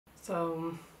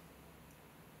So,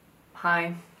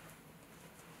 hi.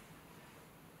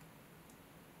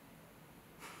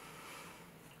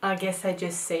 I guess I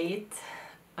just say it,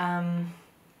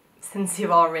 since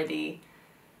you've already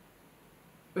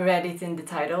read it in the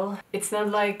title. It's not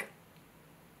like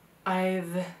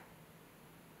I've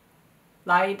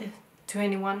lied to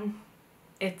anyone.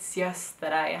 It's just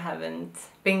that I haven't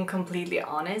been completely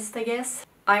honest, I guess.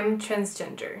 I'm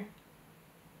transgender.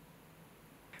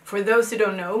 For those who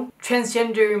don't know,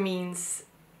 transgender means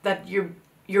that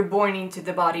you're born into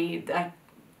the body that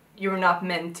you're not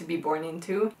meant to be born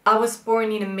into. I was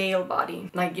born in a male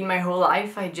body. Like in my whole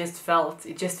life, it just felt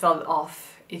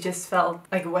off. It just felt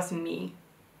like it wasn't me.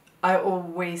 I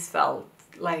always felt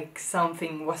like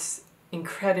something was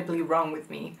incredibly wrong with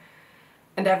me.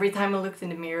 And every time I looked in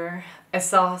the mirror, I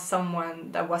saw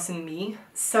someone that wasn't me.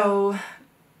 So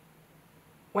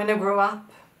when I grew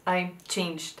up, I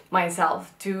changed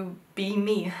myself to be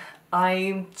me.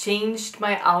 I changed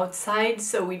my outside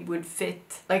so it would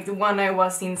fit like the one I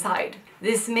was inside.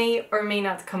 This may or may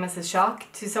not come as a shock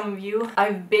to some of you.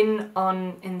 I've been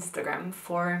on Instagram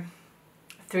for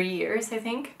 3 years, I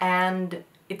think, and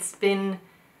it's been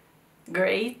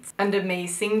great and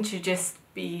amazing to just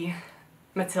be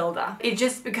Mathilda. It's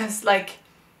just because, like,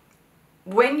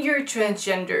 when you're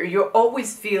transgender, you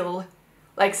always feel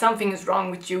like something is wrong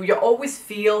with you. You always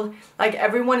feel like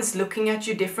everyone is looking at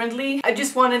you differently. I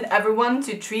just wanted everyone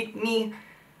to treat me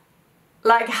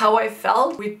like how I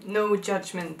felt, with no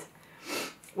judgment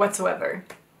whatsoever.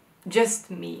 Just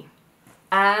me.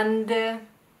 And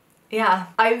yeah,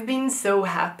 I've been so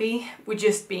happy with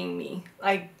just being me.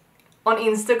 Like, on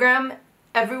Instagram,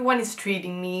 everyone is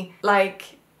treating me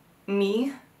like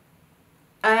me,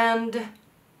 and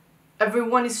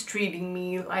everyone is treating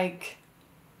me like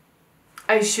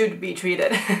I should be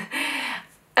treated.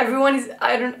 Everyone is,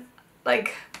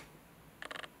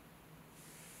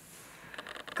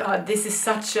 God, this is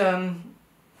such I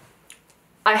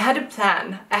had a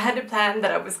plan. I had a plan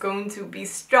that I was going to be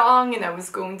strong and I was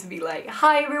going to be like,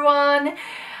 hi everyone.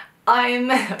 I'm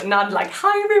not like,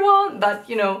 hi everyone, but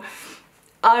you know,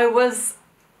 I was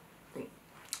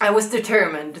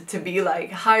determined to be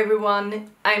like, hi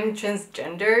everyone, I'm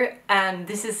transgender and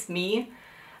this is me.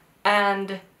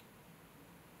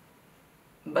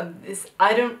 But this,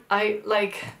 I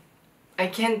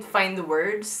can't find the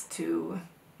words to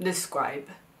describe.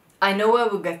 I know I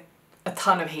will get a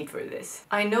ton of hate for this.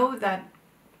 I know that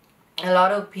a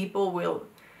lot of people will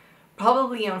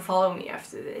probably unfollow me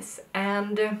after this,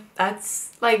 and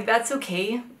that's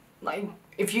okay. Like,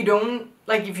 if you don't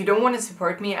want to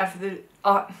support me after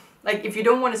if you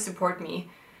don't want to support me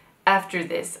after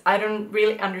this, I don't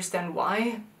really understand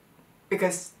why,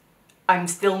 because I'm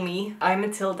still me. I'm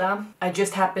Mathilda. I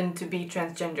just happen to be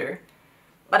transgender.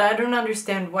 But I don't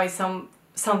understand why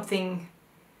something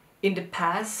in the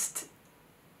past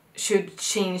should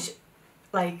change,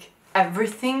 like,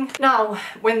 everything. Now,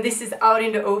 when this is out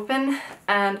in the open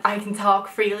and I can talk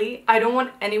freely, I don't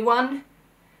want anyone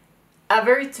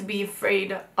ever to be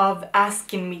afraid of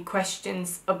asking me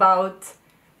questions about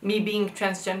me being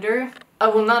transgender. I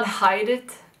will not hide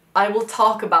it. I will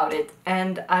talk about it,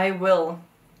 and I will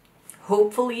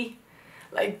hopefully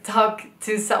like talk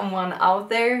to someone out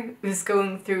there who's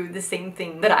going through the same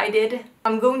thing that I did.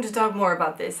 I'm going to talk more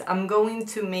about this. I'm going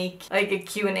to make like a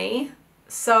Q&A.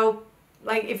 So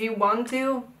like, if you want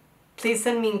to, please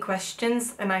send me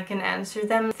questions and I can answer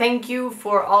them. Thank you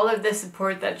for all of the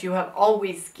support that you have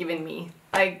always given me.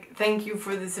 Like, thank you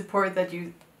for the support that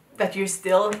you're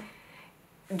still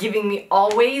giving me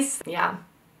always. Yeah.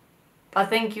 But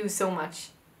thank you so much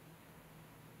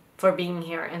for being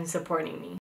here and supporting me.